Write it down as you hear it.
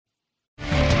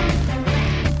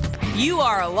You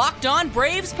are Locked On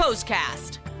Braves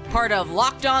POSTCAST, part of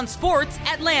Locked On Sports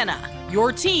Atlanta,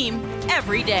 your team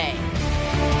every day.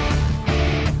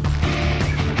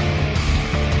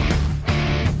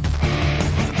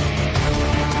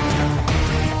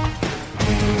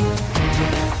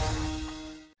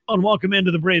 And welcome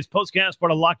into the Braves POSTCAST,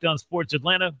 part of Locked On Sports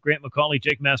Atlanta. Grant McCauley,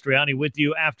 Jake Mastriani with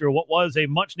you after what was a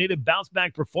much-needed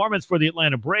bounce-back performance for the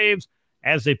Atlanta Braves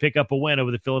as they pick up a win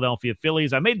over the Philadelphia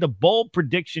Phillies. I made the bold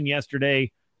prediction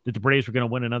yesterday that the Braves were going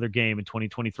to win another game in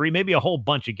 2023, maybe a whole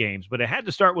bunch of games, but it had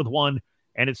to start with one,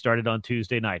 and it started on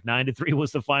Tuesday night. 9-3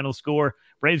 was the final score.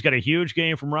 Braves got a huge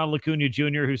game from Ronald Acuña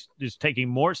Jr., who's just taking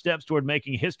more steps toward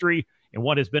making history in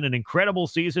what has been an incredible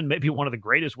season, maybe one of the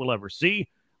greatest we'll ever see.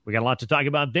 We got a lot to talk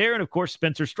about there, and of course,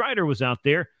 Spencer Strider was out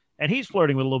there, and he's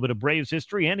flirting with a little bit of Braves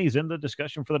history, and he's in the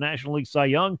discussion for the National League Cy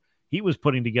Young. He was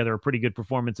putting together a pretty good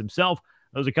performance himself.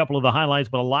 Those are a couple of the highlights,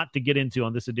 but a lot to get into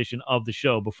on this edition of the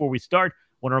show. Before we start,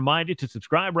 I want to remind you to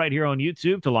subscribe right here on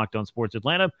YouTube to Locked On Sports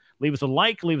Atlanta. Leave us a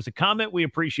like, leave us a comment. We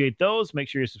appreciate those. Make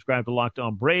sure you subscribe to Locked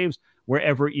On Braves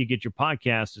wherever you get your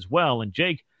podcasts as well. And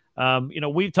Jake,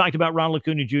 we've talked about Ronald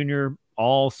Acuña Jr.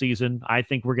 all season. I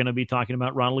think we're going to be talking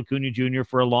about Ronald Acuña Jr.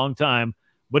 for a long time,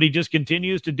 but he just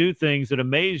continues to do things that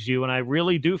amaze you. And I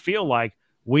really do feel like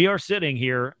we are sitting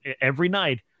here every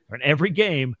night or in every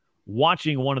game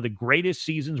watching one of the greatest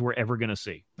seasons we're ever going to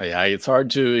see. Yeah, it's hard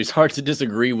to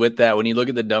disagree with that. When you look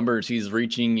at the numbers, he's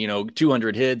reaching,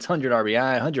 200 hits, 100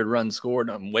 RBI, 100 runs scored,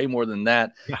 way more than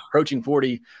that, approaching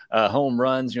 40 home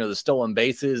runs, the stolen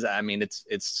bases. I mean,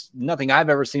 it's nothing I've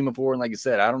ever seen before. And like I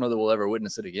said, I don't know that we'll ever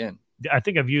witness it again. I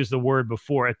think I've used the word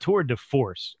before. A tour de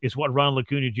force is what Ronald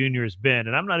Acuña Jr. has been.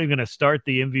 And I'm not even going to start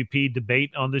the MVP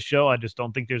debate on this show. I just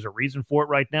don't think there's a reason for it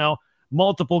right now.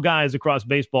 Multiple guys across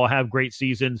baseball have great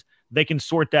seasons. They can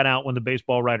sort that out when the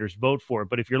baseball writers vote for it.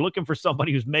 But if you're looking for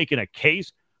somebody who's making a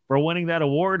case for winning that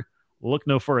award, look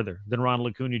no further than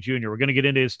Ronald Acuña Jr. We're going to get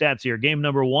into his stats here. Game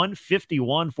number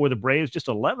 151 for the Braves. Just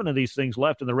 11 of these things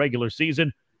left in the regular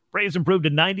season. Braves improved to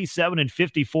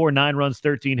 97-54, 9 runs,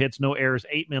 13 hits, no errors,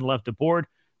 8 men left aboard.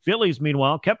 Phillies,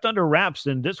 meanwhile, kept under wraps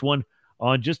in this one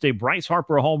on just a Bryce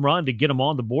Harper home run to get him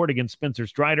on the board against Spencer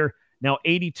Strider. Now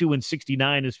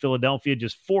 82-69 is Philadelphia,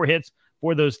 just 4 hits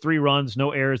for those 3 runs,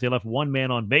 no errors. They left 1 man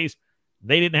on base.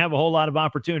 They didn't have a whole lot of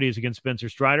opportunities against Spencer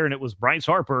Strider, and it was Bryce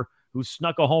Harper who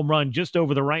snuck a home run just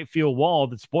over the right field wall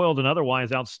that spoiled an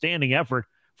otherwise outstanding effort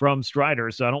from Strider.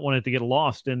 So I don't want it to get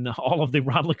lost in all of the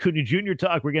Ronald Acuña Jr.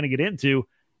 talk we're going to get into.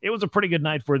 It was a pretty good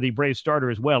night for the Braves starter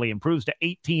as well. He improves to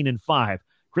 18-5.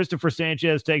 Christopher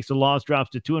Sanchez takes the loss, drops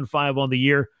to 2-5 on the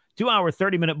year. 2-hour,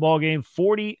 30-minute ball game,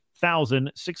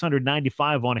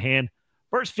 40,695 on hand.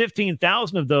 First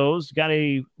 15,000 of those got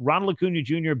a Ronald Acuña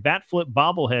Jr. bat flip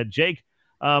bobblehead. Jake,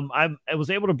 I was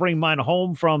able to bring mine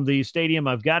home from the stadium.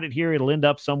 I've got it here. It'll end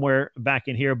up somewhere back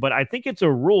in here. But I think it's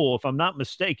a rule, if I'm not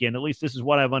mistaken, at least this is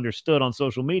what I've understood on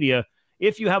social media.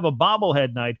 If you have a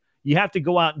bobblehead night, you have to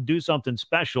go out and do something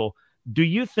special. Do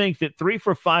you think that 3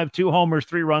 for 5, 2 homers,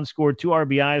 3 runs scored, 2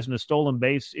 RBIs, and a stolen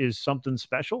base is something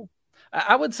special?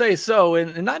 I would say so.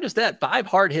 And not just that, 5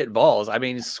 hard hit balls. I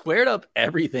mean, he squared up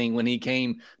everything when he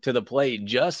came to the plate.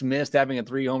 Just missed having a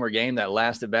 3-homer game that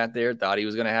last at bat there. Thought he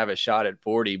was going to have a shot at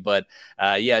 40. But,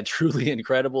 truly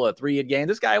incredible. A 3-hit game.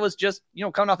 This guy was just,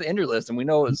 coming off the injury list. And we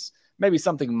know it's maybe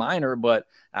something minor, but,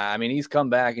 he's come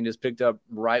back and just picked up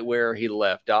right where he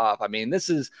left off. I mean,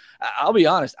 I'll be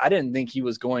honest, I didn't think he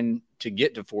was going to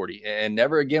get to 40. And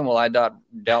never again will I doubt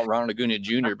Ronald Acuña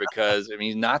Jr. because,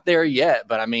 he's not there yet.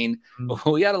 But, we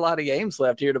got a lot of games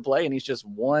left here to play, and he's just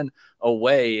 1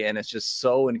 away. And it's just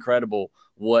so incredible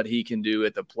what he can do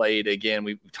at the plate. Again,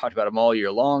 we've talked about him all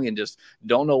year long and just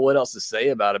don't know what else to say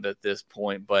about him at this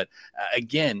point. But,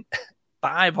 again,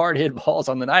 5 hard hit balls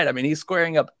on the night. He's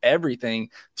squaring up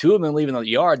everything. 2 of them leaving the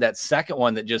yard. That second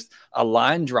one that just a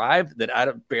line drive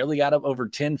that barely got up over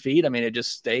 10 feet. It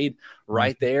just stayed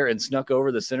right there and snuck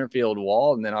over the center field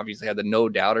wall. And then obviously had the no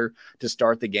doubter to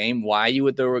start the game. Why you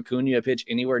would throw Acuña a pitch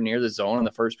anywhere near the zone on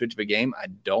the first pitch of a game, I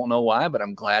don't know why, but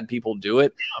I'm glad people do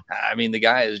it. The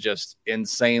guy is just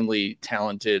insanely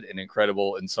talented and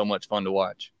incredible and so much fun to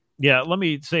watch. Yeah, let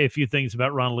me say a few things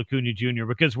about Ronald Acuña Jr.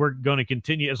 because we're going to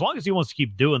continue. As long as he wants to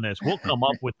keep doing this, we'll come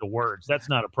up with the words. That's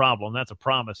not a problem. That's a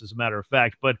promise, as a matter of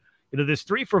fact. But this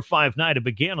 3 for 5 night, it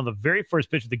began on the very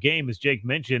first pitch of the game, as Jake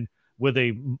mentioned, with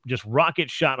a just rocket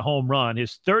shot home run.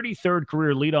 His 33rd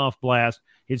career leadoff blast,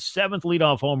 his 7th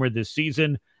leadoff homer this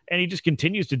season, and he just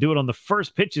continues to do it on the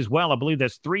first pitch as well. I believe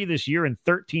that's 3 this year and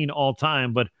 13 all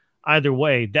time. But either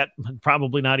way, that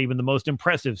probably not even the most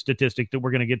impressive statistic that we're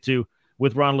going to get to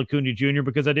with Ronald Acuña Jr.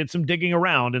 because I did some digging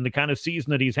around and the kind of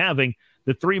season that he's having.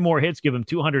 The 3 more hits give him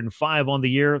 205 on the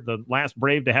year. The last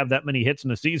Brave to have that many hits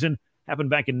in a season happened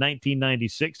back in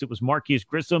 1996. It was Marquise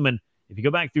Grissom, and if you go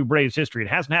back through Braves history, it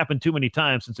hasn't happened too many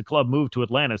times since the club moved to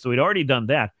Atlanta, so he'd already done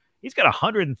that. He's got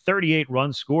 138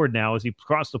 runs scored now as he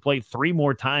crossed the plate 3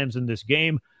 more times in this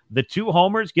game. The 2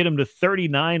 homers get him to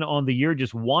 39 on the year,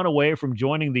 just 1 away from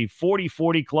joining the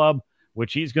 40-40 club,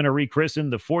 which he's going to rechristen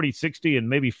the 40-60 and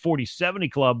maybe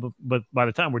 40-70 club. But by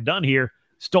the time we're done here,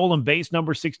 stolen base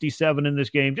number 67 in this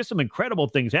game. Just some incredible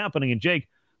things happening. And Jake,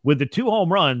 with the 2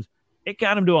 home runs, it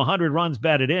got him to 100 runs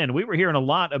batted in. We were hearing a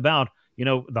lot about, the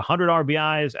 100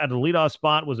 RBIs at the leadoff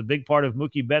spot was a big part of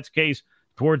Mookie Betts' case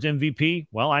towards MVP.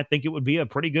 Well, I think it would be a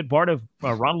pretty good part of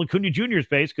Ronald Acuña Jr.'s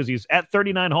base because he's at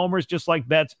 39 homers, just like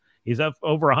Betts. He's up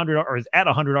over 100 or is at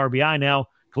 100 RBI now,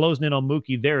 closing in on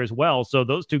Mookie there as well. So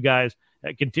those 2 guys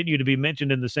continue to be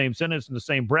mentioned in the same sentence, in the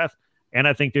same breath. And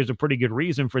I think there's a pretty good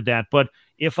reason for that. But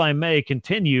if I may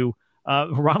continue,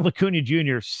 Ronald Acuña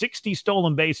Jr., 60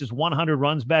 stolen bases, 100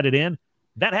 runs batted in.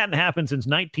 That hadn't happened since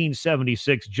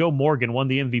 1976. Joe Morgan won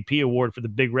the MVP award for the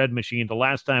Big Red Machine the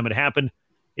last time it happened.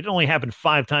 It only happened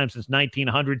 5 times since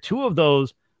 1900, 2 of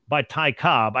those by Ty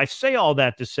Cobb. I say all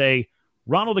that to say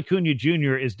Ronald Acuña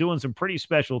Jr. is doing some pretty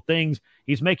special things.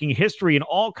 He's making history in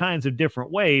all kinds of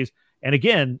different ways. And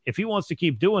again, if he wants to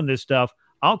keep doing this stuff,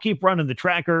 I'll keep running the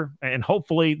tracker, and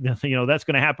hopefully, that's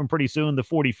going to happen pretty soon, the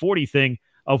 40-40 thing,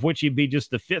 of which he'd be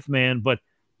just the 5th man. But,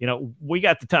 we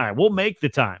got the time. We'll make the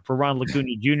time for Ronald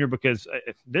Acuña Jr. because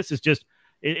this is just,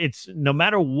 it's no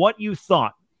matter what you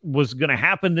thought was going to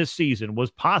happen this season,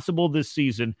 was possible this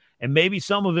season, and maybe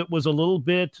some of it was a little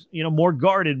bit, more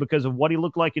guarded because of what he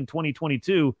looked like in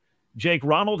 2022. Jake,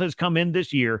 Ronald has come in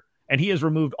this year, and he has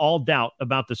removed all doubt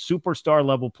about the superstar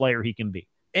level player he can be.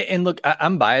 And look,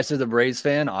 I'm biased as a Braves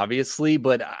fan, obviously,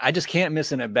 but I just can't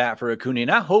miss an at-bat for Acuña.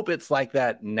 And I hope it's like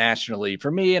that nationally.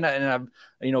 For me, and I've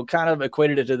kind of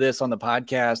equated it to this on the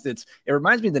podcast, it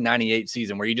reminds me of the 98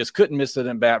 season where you just couldn't miss an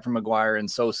at-bat from McGuire and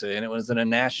Sosa, and it was in a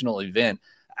national event.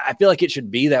 I feel like it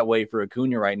should be that way for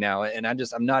Acuña right now. And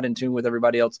I'm not in tune with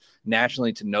everybody else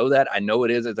nationally to know that. I know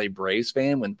it is as a Braves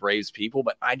fan with Braves people,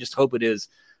 but I just hope it is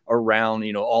around,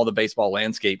 all the baseball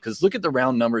landscape. Because look at the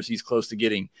round numbers he's close to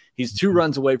getting. He's 2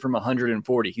 runs away from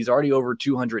 140. He's already over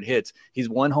 200 hits. He's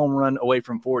 1 home run away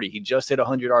from 40. He just hit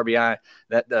 100 RBI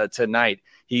tonight.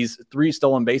 He's 3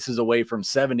 stolen bases away from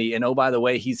 70. And oh, by the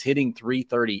way, he's hitting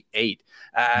 338.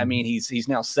 I mean, he's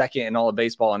now 2nd in all of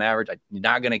baseball on average. I'm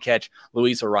not going to catch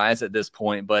Luis Ariz at this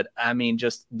point, but I mean,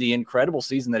 just the incredible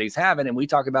season that he's having. And we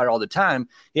talk about it all the time.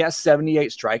 He has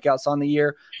 78 strikeouts on the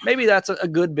year. Maybe that's a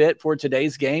good bit for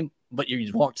today's game, but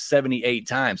he's walked 78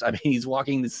 times. I mean, he's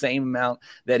walking the same amount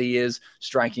that he is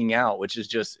striking out, which is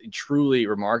just truly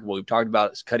remarkable. We've talked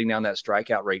about cutting down that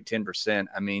strikeout rate 10%.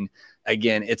 I mean,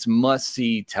 again, it's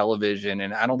must-see television,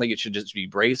 and I don't think it should just be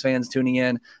Braves fans tuning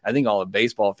in. I think all the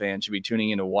baseball fans should be tuning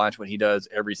in to watch what he does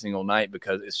every single night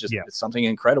because it's just it's something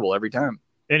incredible every time.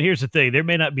 And here's the thing. There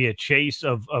may not be a chase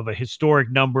of a historic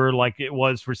number like it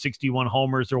was for 61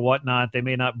 homers or whatnot. They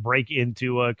may not break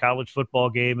into a college football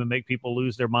game and make people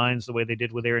lose their minds the way they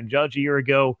did with Aaron Judge a year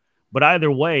ago. But either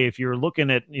way, if you're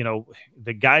looking at,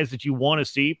 the guys that you want to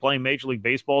see playing Major League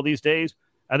Baseball these days,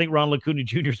 I think Ronald Acuña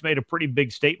Jr. has made a pretty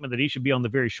big statement that he should be on the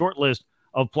very short list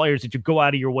of players that you go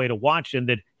out of your way to watch, and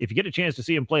that if you get a chance to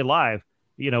see him play live,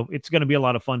 it's going to be a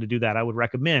lot of fun to do that. I would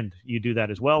recommend you do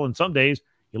that as well. And some days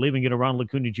you'll even get a Ronald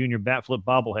Acuña Jr. bat flip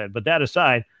bobblehead. But that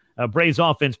aside, Braves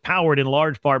offense powered in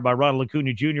large part by Ronald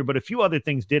Acuña Jr., but a few other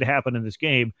things did happen in this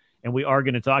game, and we are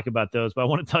going to talk about those. But I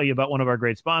want to tell you about one of our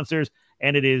great sponsors,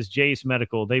 and it is Jase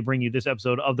Medical. They bring you this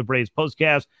episode of the Braves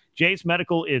Postcast. Jase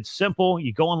Medical, it's simple.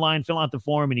 You go online, fill out the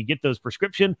form, and you get those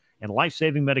prescription and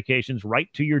life-saving medications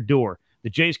right to your door. The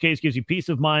Jase case gives you peace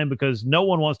of mind because no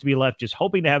one wants to be left just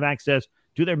hoping to have access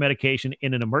to their medication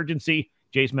in an emergency.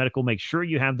 Jase Medical makes sure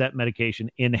you have that medication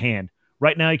in hand.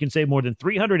 Right now, you can save more than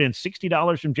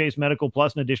 $360 from Jase Medical,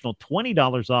 plus an additional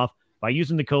 $20 off by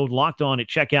using the code LOCKEDON at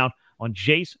checkout on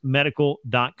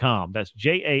jasemedical.com. That's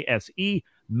JASE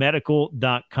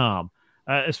medical.com.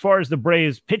 As far as the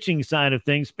Braves pitching side of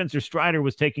things, Spencer Strider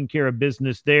was taking care of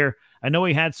business there. I know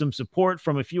he had some support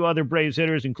from a few other Braves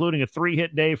hitters, including a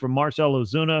 3-hit day from Marcell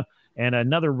Ozuna and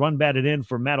another run batted in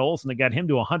for Matt Olson that got him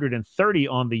to 130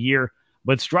 on the year.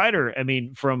 But Strider,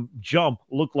 from jump,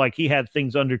 looked like he had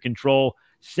things under control.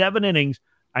 7 innings.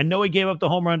 I know he gave up the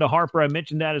home run to Harper. I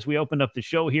mentioned that as we opened up the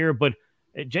show here. But,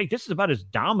 Jake, this is about as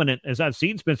dominant as I've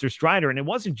seen Spencer Strider. And it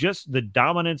wasn't just the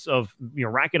dominance of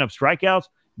racking up strikeouts,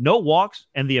 no walks,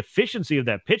 and the efficiency of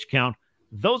that pitch count.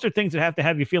 Those are things that have to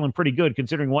have you feeling pretty good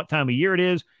considering what time of year it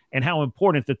is and how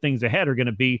important the things ahead are going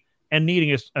to be, and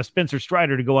needing a Spencer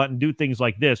Strider to go out and do things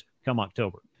like this come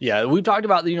October. Yeah, we talked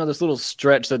about, this little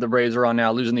stretch that the Braves are on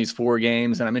now, losing these 4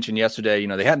 games. And I mentioned yesterday,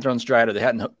 they hadn't thrown Strider, they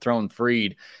hadn't thrown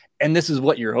Fried. And this is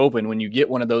what you're hoping when you get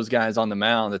one of those guys on the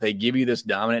mound, that they give you this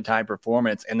dominant type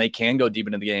performance and they can go deep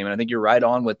into the game. And I think you're right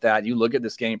on with that. You look at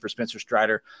this game for Spencer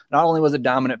Strider, not only was it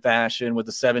dominant fashion with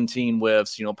the 17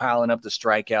 whiffs, piling up the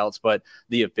strikeouts, but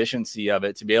the efficiency of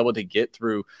it to be able to get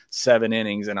through 7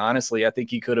 innings. And honestly, I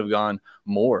think he could have gone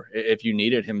more if you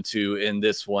needed him to in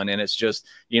this one. And it's just,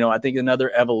 I think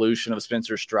another evolution of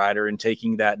Spencer Strider and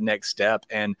taking that next step.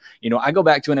 And, I go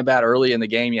back to an at-bat early in the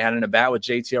game. You had an at-bat with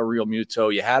JT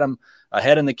Realmuto. You had him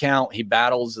ahead in the count. He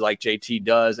battles like JT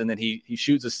does, and then he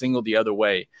shoots a single the other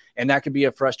way. And that could be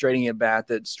a frustrating at-bat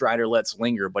that Strider lets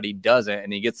linger, but he doesn't,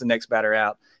 and he gets the next batter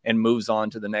out and moves on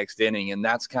to the next inning. And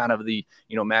that's kind of the,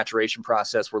 maturation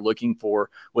process we're looking for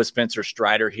with Spencer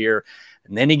Strider here.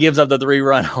 And then he gives up the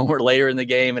 3-run homer later in the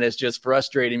game, and it's just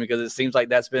frustrating because it seems like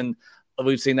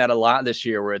we've seen that a lot this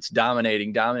year where it's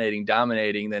dominating.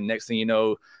 Then next thing you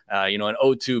know, an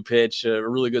 0-2 pitch, a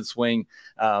really good swing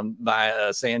by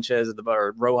Sanchez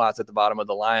or Rojas at the bottom of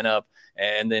the lineup.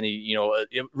 And then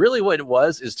really what it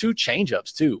was is 2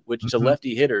 changeups too, which to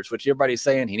lefty hitters, which everybody's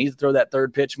saying he needs to throw that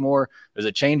third pitch more. There's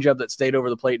a changeup that stayed over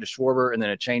the plate to Schwarber, and then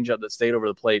a changeup that stayed over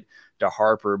the plate to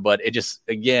Harper. But it just,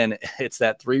 again, it's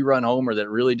that 3-run homer that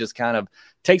really just kind of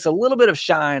takes a little bit of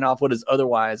shine off what is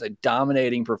otherwise a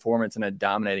dominating performance and a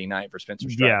dominating night for Spencer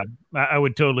Strider. Yeah, I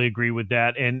would totally agree with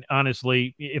that. And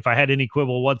honestly, if I had any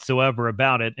quibble whatsoever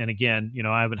about it, and again,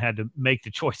 I haven't had to make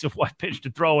the choice of what pitch to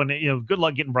throw, and good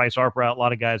luck getting Bryce Harper out. A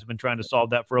lot of guys have been trying to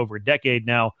solve that for over a decade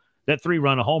now. That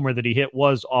 3-run homer that he hit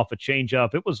was off a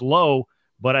changeup. It was low,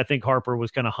 but I think Harper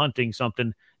was kind of hunting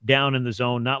something down in the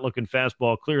zone, not looking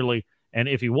fastball clearly. And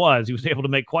if he was able to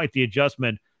make quite the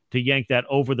adjustment to yank that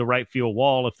over the right field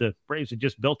wall. If the Braves had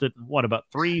just built it, about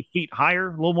 3 feet higher,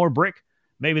 a little more brick,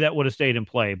 maybe that would have stayed in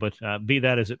play. But be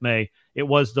that as it may, it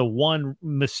was the one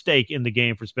mistake in the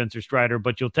game for Spencer Strider.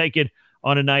 But you'll take it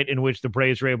on a night in which the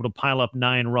Braves were able to pile up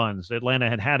 9 runs. Atlanta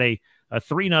had a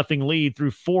 3-0 lead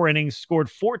through 4 innings, scored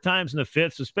 4 times in the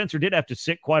 5th. So Spencer did have to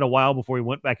sit quite a while before he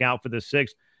went back out for the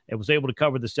 6th. And was able to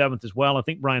cover the 7th as well. I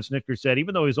think Brian Snitker said,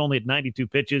 even though he was only at 92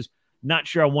 pitches, not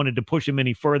sure I wanted to push him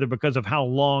any further because of how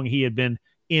long he had been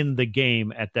in the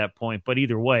game at that point. But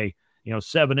either way,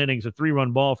 7 innings, a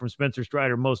 3-run ball from Spencer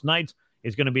Strider most nights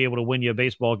is going to be able to win you a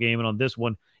baseball game. And on this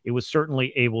one, it was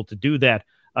certainly able to do that.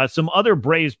 Some other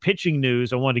Braves pitching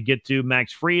news I wanted to get to.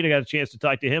 Max Fried, I got a chance to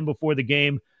talk to him before the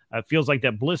game. Feels like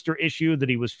that blister issue that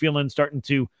he was feeling starting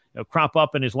to crop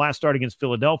up in his last start against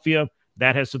Philadelphia.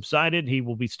 That has subsided. He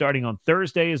will be starting on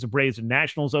Thursday as the Braves and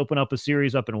Nationals open up a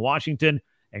series up in Washington.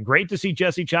 And great to see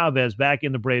Jesse Chavez back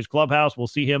in the Braves clubhouse. We'll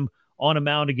see him on a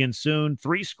mound again soon.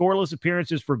 3 scoreless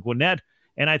appearances for Gwinnett.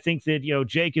 And I think that,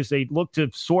 Jake, as they look to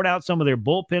sort out some of their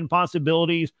bullpen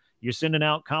possibilities, you're sending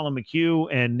out Colin McHugh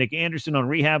and Nick Anderson on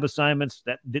rehab assignments.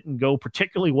 That didn't go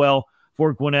particularly well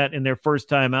for Gwinnett in their first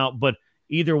time out. But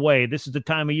either way, this is the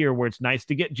time of year where it's nice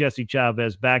to get Jesse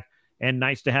Chavez back and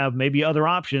nice to have maybe other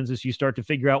options as you start to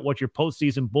figure out what your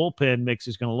postseason bullpen mix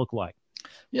is going to look like.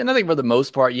 Yeah, and I think for the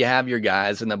most part, you have your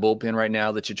guys in the bullpen right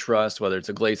now that you trust, whether it's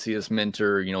Iglesias,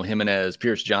 Minter, Jimenez,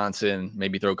 Pierce Johnson,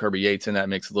 maybe throw Kirby Yates in that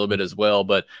mix a little bit as well.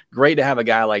 But great to have a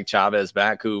guy like Chavez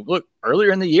back who, look,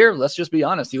 earlier in the year, let's just be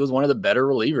honest, he was one of the better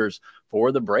relievers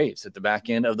for the Braves at the back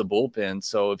end of the bullpen.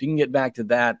 So if you can get back to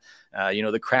that,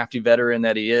 the crafty veteran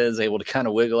that he is, able to kind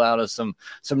of wiggle out of some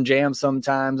jams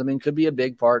sometimes, could be a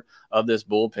big part of this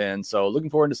bullpen. So looking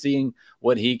forward to seeing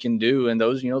what he can do. And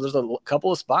those, there's a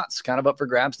couple of spots kind of up for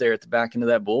grabs there at the back end of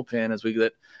that bullpen as we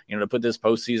get, to put this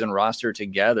postseason roster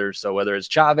together. So whether it's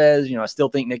Chavez, I still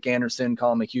think Nick Anderson,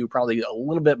 Colin McHugh, probably a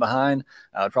little bit behind.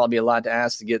 It'd probably be a lot to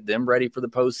ask to get them ready for the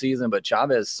postseason, but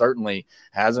Chavez certainly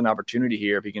has an opportunity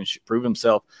here. If he can prove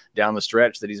himself down the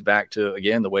stretch that he's back to,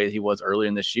 again, the way he was early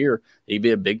in this year, he'd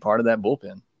be a big part of that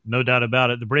bullpen. No doubt about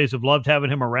it. The Braves have loved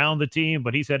having him around the team,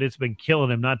 but he said it's been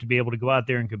killing him not to be able to go out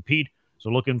there and compete. So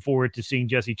looking forward to seeing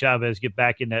Jesse Chavez get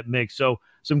back in that mix. So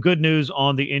some good news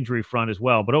on the injury front as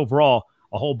well. But overall,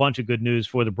 a whole bunch of good news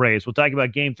for the Braves. We'll talk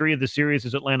about Game 3 of the series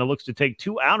as Atlanta looks to take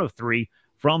 2 out of 3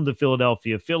 from the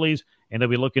Philadelphia Phillies, and they'll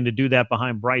be looking to do that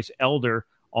behind Bryce Elder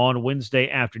on Wednesday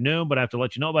afternoon. But I have to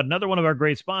let you know about another one of our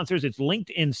great sponsors. It's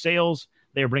LinkedIn Sales.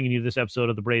 They're bringing you this episode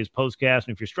of the Braves Postcast.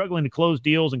 And if you're struggling to close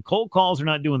deals and cold calls are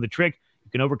not doing the trick,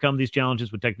 you can overcome these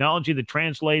challenges with technology that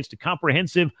translates to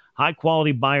comprehensive,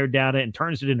 high-quality buyer data and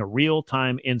turns it into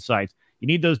real-time insights. You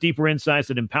need those deeper insights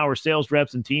that empower sales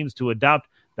reps and teams to adopt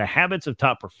the habits of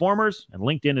top performers, and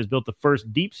LinkedIn has built the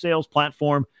first deep sales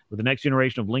platform with the next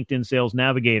generation of LinkedIn Sales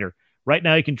Navigator. Right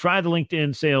now, you can try the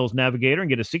LinkedIn Sales Navigator and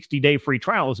get a 60-day free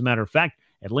trial, as a matter of fact,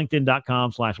 at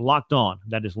linkedin.com/lockedon.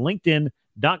 That is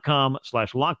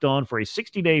linkedin.com/lockedon for a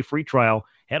 60-day free trial.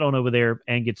 Head on over there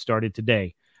and get started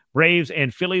today. Braves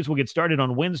and Phillies will get started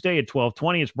on Wednesday at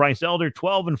 12:20. It's Bryce Elder,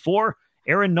 12-4.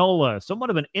 Aaron Nola,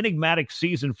 somewhat of an enigmatic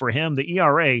season for him. The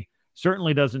ERA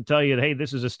certainly doesn't tell you that, hey,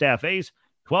 this is a staff ace.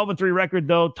 12-3 record,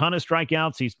 though, ton of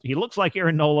strikeouts. He looks like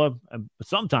Aaron Nola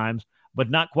sometimes, but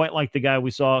not quite like the guy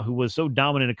we saw who was so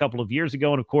dominant a couple of years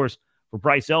ago. And, of course, for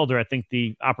Bryce Elder, I think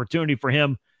the opportunity for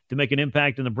him to make an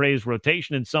impact in the Braves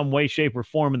rotation in some way, shape, or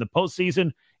form in the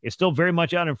postseason is still very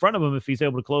much out in front of him if he's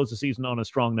able to close the season on a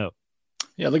strong note.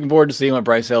 Yeah, looking forward to seeing what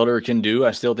Bryce Elder can do.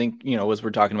 I still think, as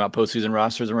we're talking about postseason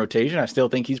rosters and rotation, I still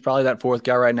think he's probably that fourth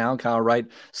guy right now. Kyle Wright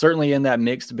certainly in that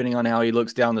mix, depending on how he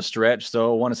looks down the stretch.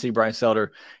 So I want to see Bryce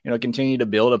Elder, continue to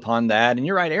build upon that. And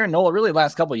you're right, Aaron Nola, really the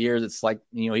last couple of years, it's like,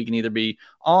 he can either be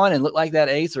on and look like that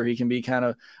ace, or he can be kind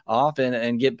of off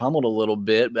and get pummeled a little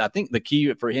bit. But I think the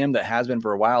key for him that has been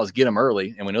for a while is get him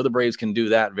early. And we know the Braves can do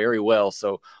that very well.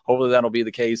 So hopefully that'll be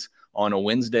the case on a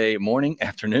Wednesday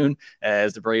afternoon,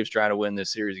 as the Braves try to win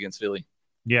this series against Philly.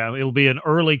 Yeah, it'll be an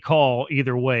early call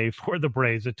either way for the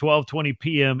Braves at 12:20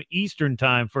 p.m. Eastern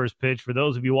time, first pitch. For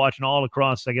those of you watching all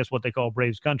across, I guess, what they call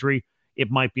Braves country,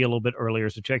 it might be a little bit earlier,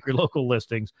 so check your local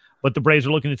listings. But the Braves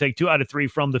are looking to take 2 out of 3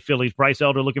 from the Phillies. Bryce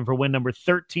Elder looking for win number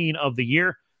 13 of the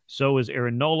year. So is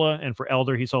Aaron Nola. And for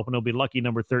Elder, he's hoping he'll be lucky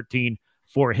number 13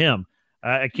 for him.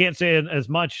 I can't say as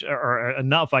much or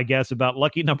enough, I guess, about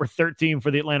lucky number 13 for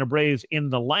the Atlanta Braves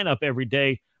in the lineup every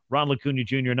day. Ronald Acuña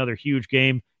Jr., another huge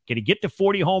game. Can he get to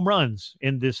 40 home runs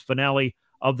in this finale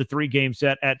of the 3-game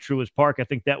set at Truist Park? I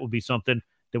think that would be something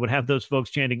that would have those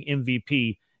folks chanting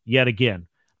MVP yet again.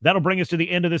 That'll bring us to the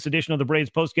end of this edition of the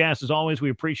Braves Postcast. As always, we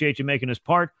appreciate you making us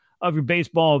part of your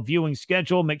baseball viewing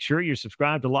schedule. Make sure you're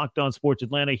subscribed to Locked On Sports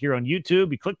Atlanta here on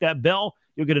YouTube. You click that bell,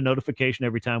 you'll get a notification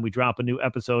every time we drop a new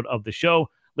episode of the show.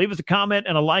 Leave us a comment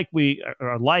and a like. We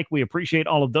appreciate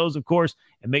all of those, of course.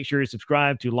 And make sure you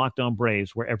subscribe to Locked On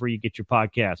Braves wherever you get your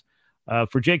podcast.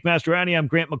 For Jake Mastriani, I'm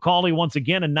Grant McCauley. Once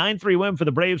again, a 9-3 win for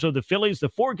the Braves over the Phillies. The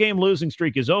 4-game losing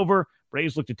streak is over.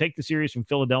 Braves look to take the series from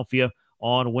Philadelphia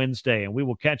on Wednesday. And we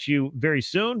will catch you very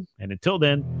soon. And until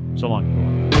then, so long,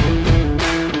 everyone.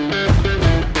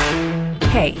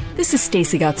 Hey, this is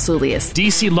Stacey Gotsoulias,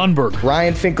 DC Lundberg,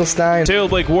 Ryan Finkelstein, Taylor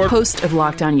Blake Ward, host of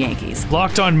Locked On Yankees,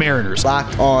 Locked On Mariners,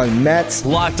 Locked On Mets,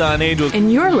 Locked On Angels,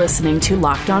 and you're listening to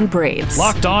Locked On Braves.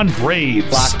 Locked On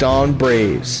Braves. Locked On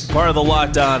Braves. Part of the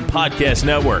Locked On Podcast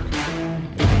Network.